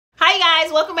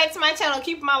guys, welcome back to my channel,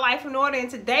 Keeping My Life in Order. In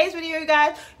today's video, you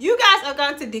guys are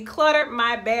going to declutter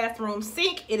my bathroom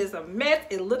sink. It is a mess.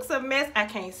 It looks a mess. I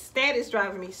can't stand it. It's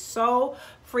driving me so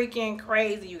freaking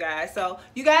crazy, you guys. So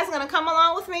you guys are going to come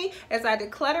along with me as I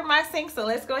declutter my sink. So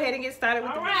let's go ahead and get started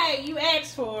with Alright, you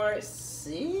asked for it.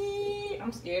 See?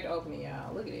 I'm scared to open it,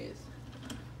 y'all. Look at this.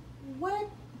 What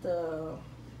the...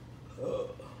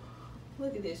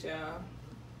 Look at this, y'all.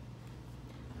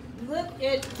 Look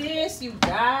at this, you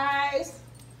guys.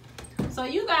 So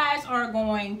you guys are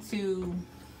going to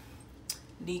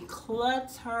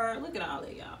declutter. Look at all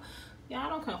that, y'all. Y'all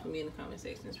don't come for me in the comment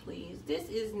sections, please. This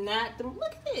is not the,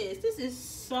 look at this. This is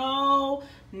so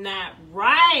not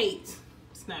right.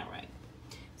 It's not right.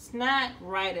 It's not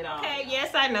right at all. Okay,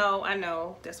 yes, I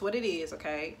know. That's what it is,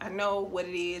 okay? I know what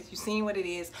it is. You've seen what it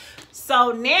is.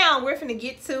 So now we're finna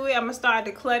get to it. I'm gonna start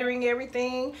decluttering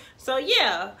everything. So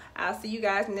yeah, I'll see you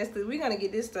guys next week. We're gonna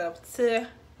get this stuff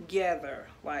together.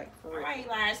 Like, for real. All right,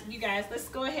 you guys, let's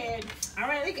go ahead. All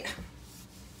right,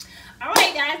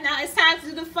 guys, now it's time to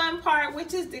do the fun part,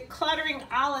 which is decluttering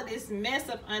all of this mess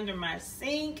up under my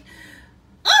sink.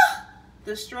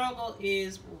 The struggle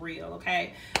is real,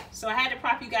 okay? So I had to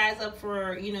prop you guys up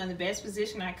for, you know, in the best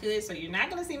position I could. So you're not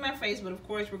going to see my face, but of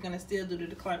course we're going to still do the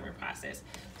decluttering process.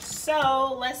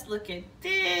 So let's look at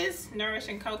this.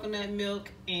 Nourishing coconut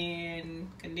milk and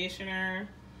conditioner.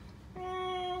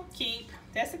 Keep.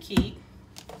 That's a keep.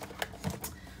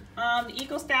 The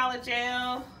Eco Styler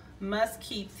gel. Must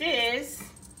keep this.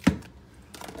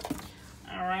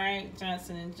 All right.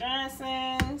 Johnson &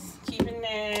 Johnson's. Keeping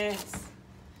that.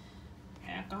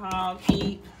 Alcohol,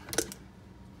 keep.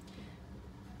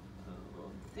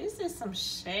 This is some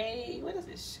shade. What is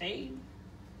this? Shade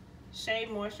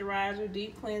moisturizer,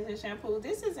 deep cleansing shampoo.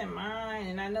 This isn't mine,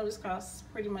 and I know this costs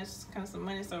pretty much some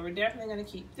money, so we're definitely gonna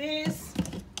keep this.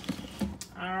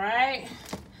 All right,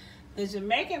 the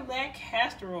Jamaican black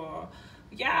castor oil.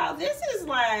 Y'all, this is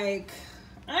like,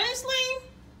 honestly,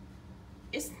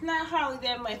 it's not hardly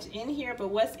that much in here, but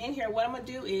what's in here, what I'm gonna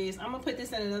do is I'm gonna put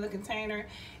this in another container,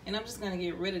 and I'm just gonna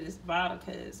get rid of this bottle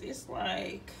because it's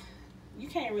like, you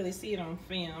can't really see it on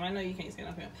film. I know you can't see it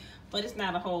on film, but it's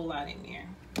not a whole lot in there.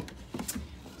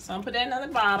 So I'm gonna put that in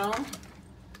another bottle.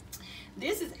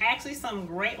 This is actually some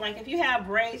great, like if you have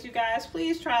braids, you guys,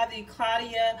 please try the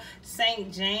Claudia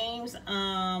St. James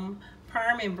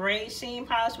perm and braid sheen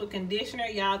polish with conditioner.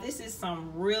 Y'all, this is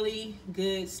some really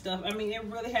good stuff. I mean, it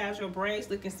really has your braids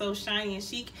looking so shiny and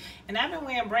chic. And I've been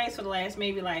wearing braids for the last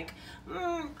maybe like,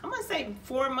 I'm gonna say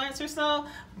 4 months or so.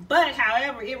 But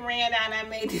however, it ran out and I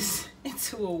made this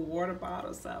into a water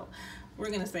bottle. So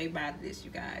we're gonna say bye to this,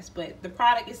 you guys. But the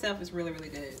product itself is really, really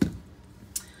good.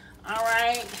 All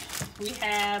right, we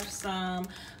have some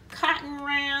cotton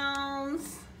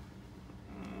rounds.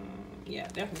 Yeah,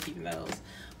 definitely keeping those.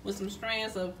 With some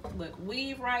strands of, look,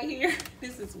 weave right here.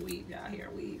 This is weave, y'all hear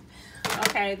weave.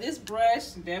 Okay, this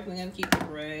brush, definitely gonna keep the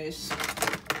brush.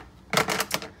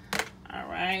 All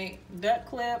right, duck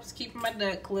clips, keeping my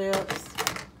duck clips.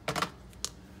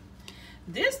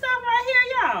 This stuff right here,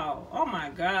 y'all, oh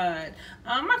my God.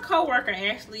 My coworker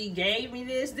actually gave me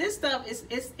this. This stuff,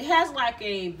 it has like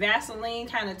a Vaseline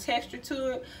kind of texture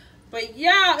to it. But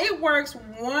y'all, it works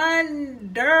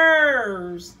wonders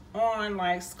on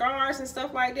like scars and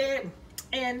stuff like that.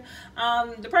 And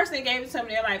the person that gave it to me,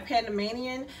 they're like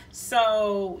Panamanian.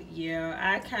 So yeah,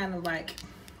 I kind of like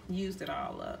used it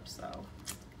all up. So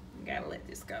gotta let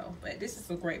this go. But this is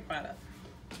a great product.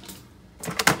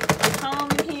 Comb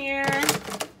in here.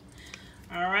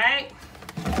 All right.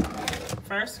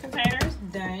 First container is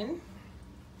done.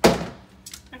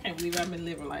 I can't believe I've been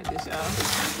living like this, y'all.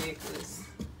 It's ridiculous.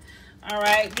 All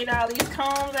right, get all these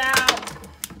combs out.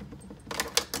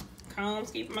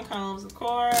 Combs, keeping my combs, of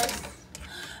course.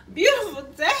 Beautiful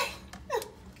day.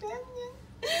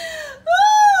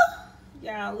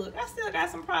 Y'all, look, I still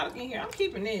got some product in here. I'm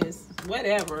keeping this,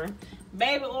 whatever.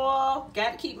 Baby oil,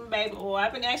 got to keep my baby oil. I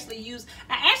actually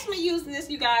using this,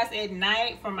 you guys, at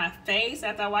night for my face.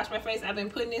 After I wash my face, I've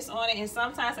been putting this on it, and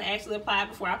sometimes I actually apply it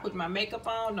before I put my makeup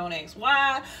on. Don't ask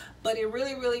why, but it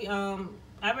really,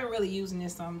 I've been really using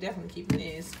this, so I'm definitely keeping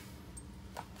this.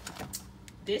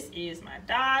 This is my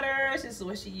daughter's. This is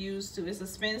what she used to. It's a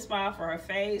spin spa for her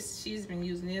face. She's been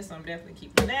using this, so I'm definitely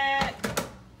keeping that.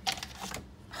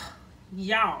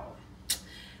 Y'all,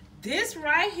 this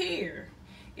right here,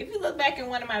 if you look back in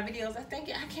one of my videos, I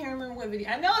can't remember what video.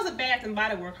 I know it's a Bath and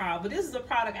Body Works haul, but this is a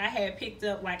product I had picked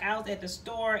up. Like, I was at the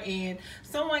store and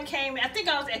someone came in. I think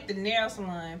I was at the nail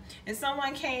salon, and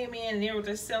someone came in and they were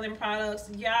just selling products.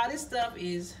 Y'all, this stuff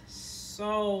is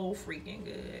so freaking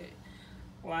good.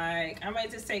 Like, I might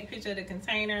just take a picture of the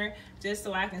container just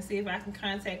so I can see if I can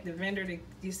contact the vendor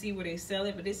to see where they sell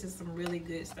it. But this is some really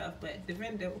good stuff. But the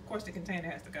vendor, of course, the container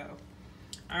has to go.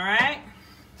 All right.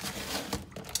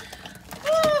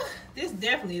 This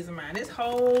definitely isn't mine. This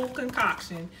whole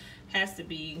concoction has to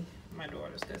be my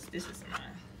daughter's because this isn't mine.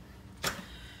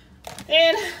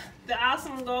 Then the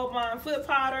awesome Gold Bond foot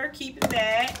powder, keeping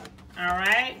that. All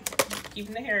right,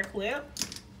 keeping the hair clip.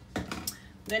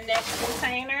 The next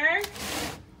container,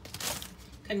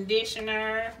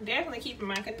 conditioner. Definitely keeping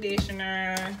my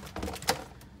conditioner.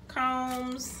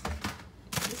 Combs.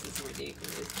 This is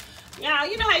ridiculous. Y'all,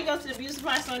 you know how you go to the beauty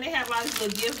supply store and they have all these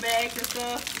little gift bags and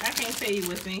stuff? I can't tell you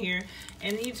what's in here.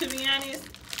 And to be honest,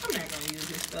 I'm not going to use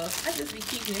this stuff. I just be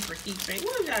keeping it for keepsake.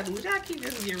 What would y'all do? Would y'all keep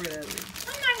this and get rid of it?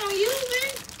 I'm not going to use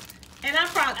it. And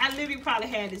I literally probably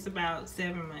had this about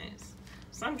 7 months.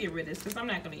 So I'm getting rid of this because I'm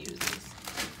not going to use this.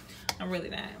 I'm really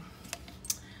not.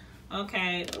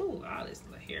 Okay. Ooh, all this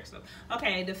little hair stuff.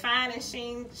 Okay, Define and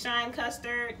Shine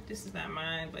Custard. This is not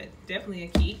mine, but definitely a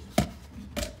keep.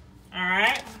 All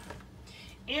right.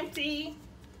 Empty.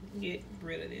 Get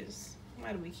rid of this.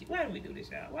 Why do we do this,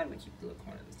 y'all? Why do we keep the little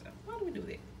corner of this stuff? Why do we do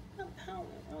that? I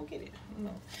don't get it.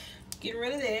 No. Get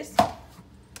rid of this.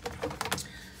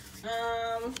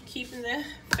 Keeping the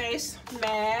face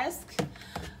mask.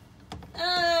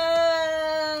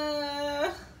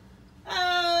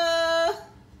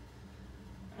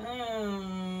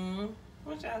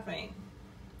 What y'all think?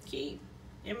 Keep.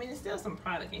 I mean, there's still some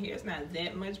product in here. It's not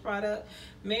that much product.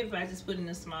 Maybe if I just put in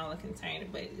a smaller container,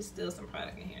 but it's still some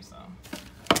product in here, so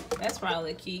that's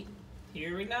probably a keep.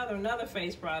 Here another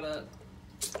face product.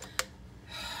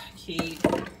 Keep.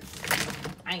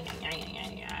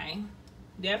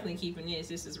 Definitely keeping this.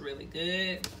 This is really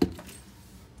good.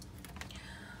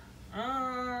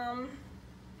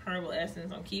 Herbal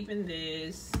essence. I'm keeping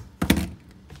this.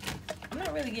 I'm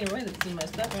not really getting rid of too much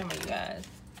stuff, am I, you guys?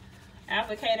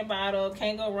 Applicator bottle.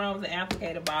 Can't go wrong with the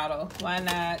applicator bottle. Why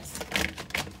not?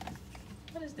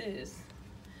 What is this?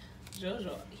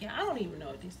 JoJo. Yeah, I don't even know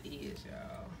what this is,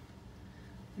 y'all.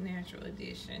 Natural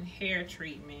Edition. Hair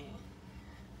treatment.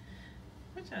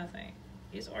 What y'all think?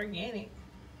 It's organic.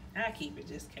 I'll keep it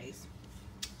just in case.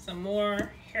 Some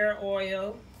more hair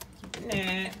oil. Keeping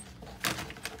that.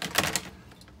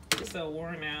 It's so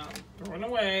worn out. Throwing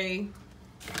away.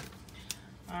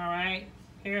 Alright.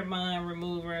 Hair bond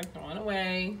remover. Throwing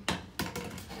away.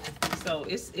 So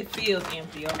it feels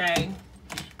empty, okay?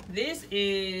 This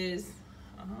is,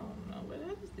 I don't know, what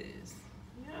is this?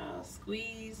 Y'all,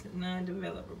 squeeze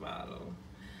non-developer bottle.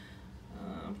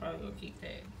 I'm probably gonna keep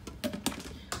that.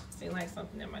 Seems like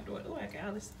something that my daughter, oh, I got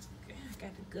all this, I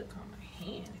got the gook on my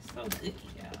hand. It's so gooky,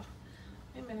 y'all.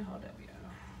 Wait a minute, hold up,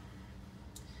 y'all.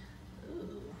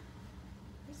 Ooh,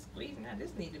 it's squeezing out.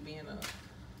 This need to be in a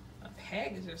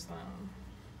package or something.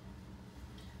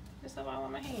 This stuff all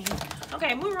on my hand.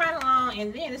 Okay, moving right along,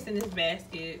 and then it's in this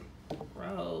basket.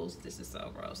 Gross. This is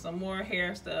so gross. Some more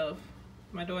hair stuff.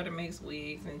 My daughter makes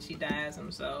wigs and she dyes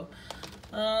them, so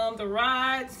the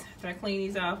rods, if I clean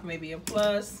these off, maybe a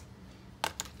plus.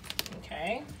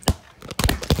 Okay.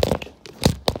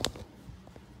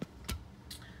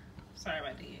 Sorry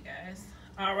about that, you guys.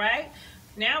 All right,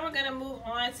 now we're gonna move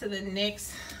on to the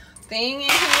next thing in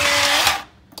here.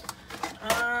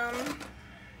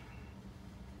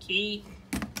 Keep,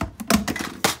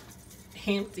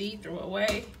 empty, throw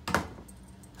away.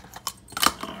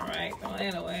 All right, throw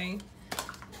that away.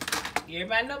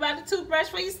 Everybody know about the toothbrush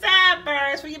for your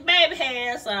sideburns, for your baby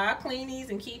hair, so I'll clean these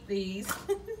and keep these.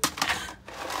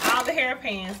 All the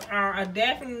hairpins are a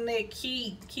definite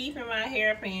key. Keeping my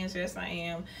hairpins, yes I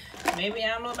am. Maybe I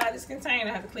don't know about this container.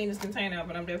 I have to clean this container up,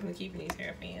 but I'm definitely keeping these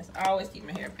hairpins. I always keep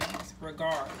my hairpins,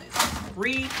 regardless.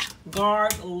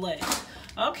 Regardless.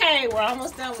 Okay, we're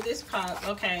almost done with this part.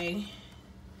 Okay.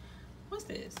 What's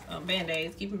this?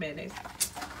 Band-Aids. Keeping Band-Aids.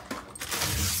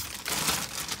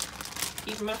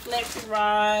 Keeping my flexi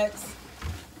rods.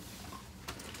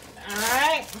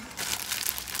 Alright.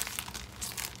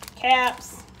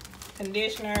 Caps.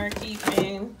 Conditioner.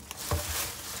 Keeping.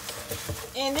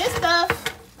 And this stuff,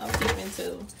 I'm keeping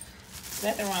too.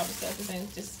 Nothing wrong with stuff.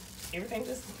 Everything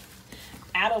just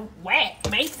out of whack,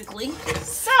 basically.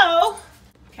 So,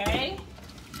 okay.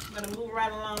 I'm gonna move right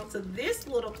along to this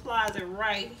little closet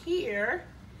right here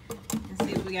and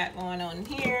see what we got going on in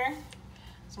here.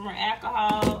 Some more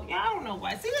alcohol. Y'all, I don't know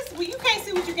why. See this? Well, you can't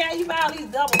see what you got. You buy all these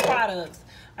double products.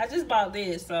 I just bought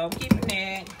this, so I'm keeping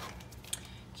that.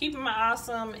 Keeping my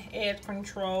awesome edge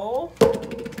control.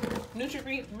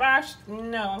 Nutri-Bosh.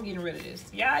 No, I'm getting rid of this.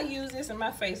 Y'all use this and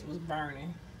my face was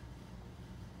burning.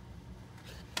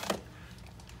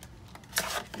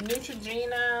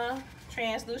 Neutrogena.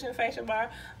 translucent facial bar.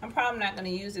 I'm probably not going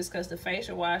to use this because the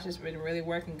facial wash has been really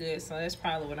working good, so that's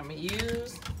probably what I'm going to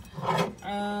use.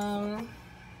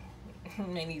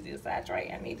 May need to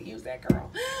saturate. I need to use that, girl.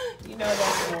 You know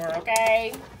that's for,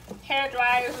 okay? Hair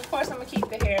dryers. Of course, I'm going to keep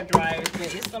the hair dryers, but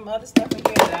there's some other stuff in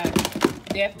here that I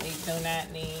definitely do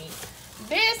not need.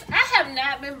 This, I have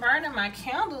not been burning my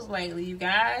candles lately, you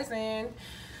guys, and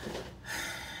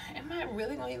am I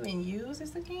really going to even use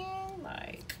this again?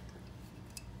 Like,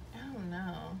 I don't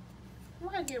know. I'm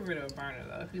going to get rid of a burner,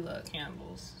 though, if you love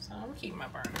candles. So I'm going to keep my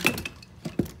burner.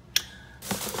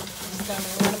 I'm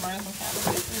going to burn some candles.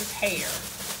 This is hair.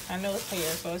 I know it's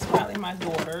hair, so it's probably my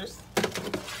daughter's.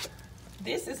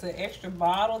 This is an extra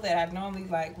bottle that I normally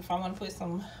like if I want to put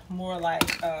some more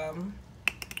like, oh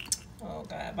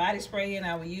God, body spray in.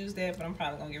 I would use that, but I'm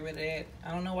probably going to get rid of that.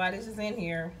 I don't know why this is in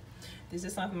here. This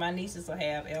is something my nieces will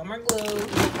have. Elmer glue.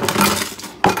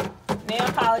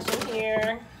 Nail polish in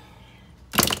here.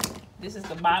 This is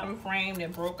the bottom frame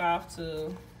that broke off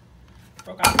to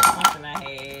something I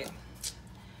had.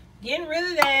 Getting rid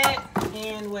of that.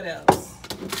 And what else?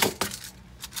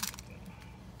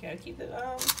 Gotta keep the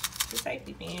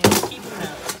safety pin. Keep it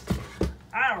up.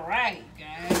 Alright,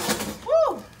 guys.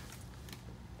 Woo!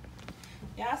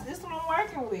 Y'all, so this is what I'm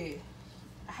working with.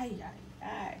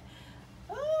 Ay.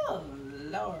 Oh,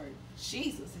 Lord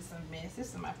Jesus, it's a mess. This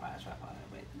is my fire tripod.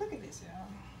 But look at this, y'all.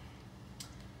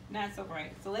 Not so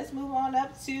bright. So let's move on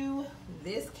up to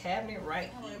this cabinet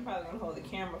right here. I'm probably gonna hold the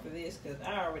camera for this because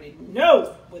I already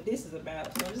know what this is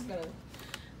about. So I'm just gonna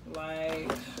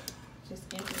like just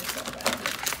empty this stuff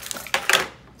out.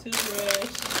 Toothbrush,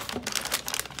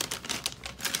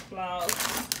 floss.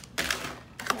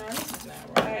 No, this is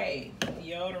not right.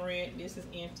 Deodorant. This is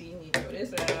empty. You need to throw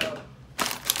this out.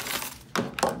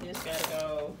 This gotta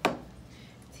go.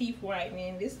 Teeth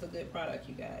whitening. This is a good product,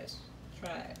 you guys.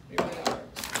 Try it. It really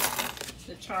works.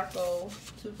 The charcoal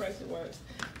toothbrush, it works.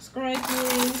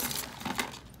 Scrunchies.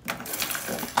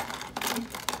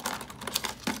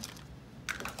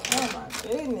 Oh my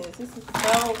goodness, this is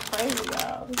so crazy,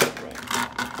 y'all. This is great.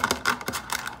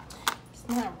 It's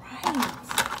not right.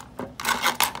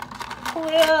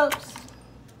 Clips.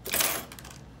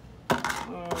 I'm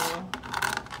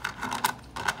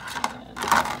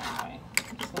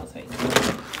just gonna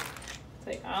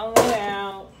take all of that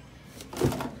out.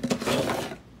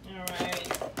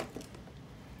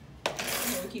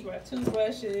 Keep our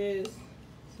toothbrushes,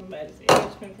 somebody's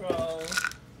edge control,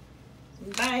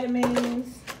 some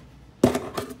vitamins,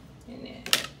 and then.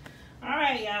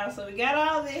 Alright, y'all, so we got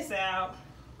all this out.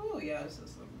 Oh, y'all, this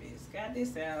is a mess. Got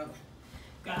this out.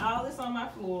 Got all this on my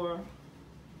floor.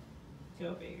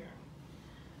 Go figure.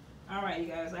 Alright, you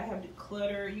guys, I have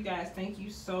decluttered. You guys, thank you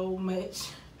so much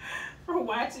for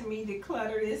watching me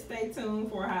declutter this. Stay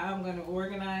tuned for how I'm going to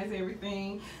organize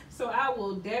everything. So I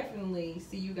will definitely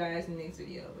see you guys in the next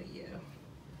video. But yeah,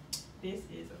 this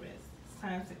is a mess. It's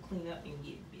time to clean up and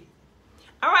get busy.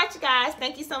 All right, you guys,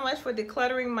 thank you so much for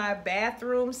decluttering my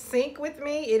bathroom sink with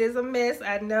me. It is a mess,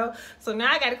 I know. So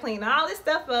now I got to clean all this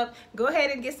stuff up. Go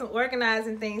ahead and get some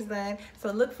organizing things done.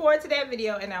 So look forward to that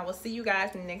video, and I will see you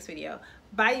guys in the next video.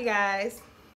 Bye, you guys.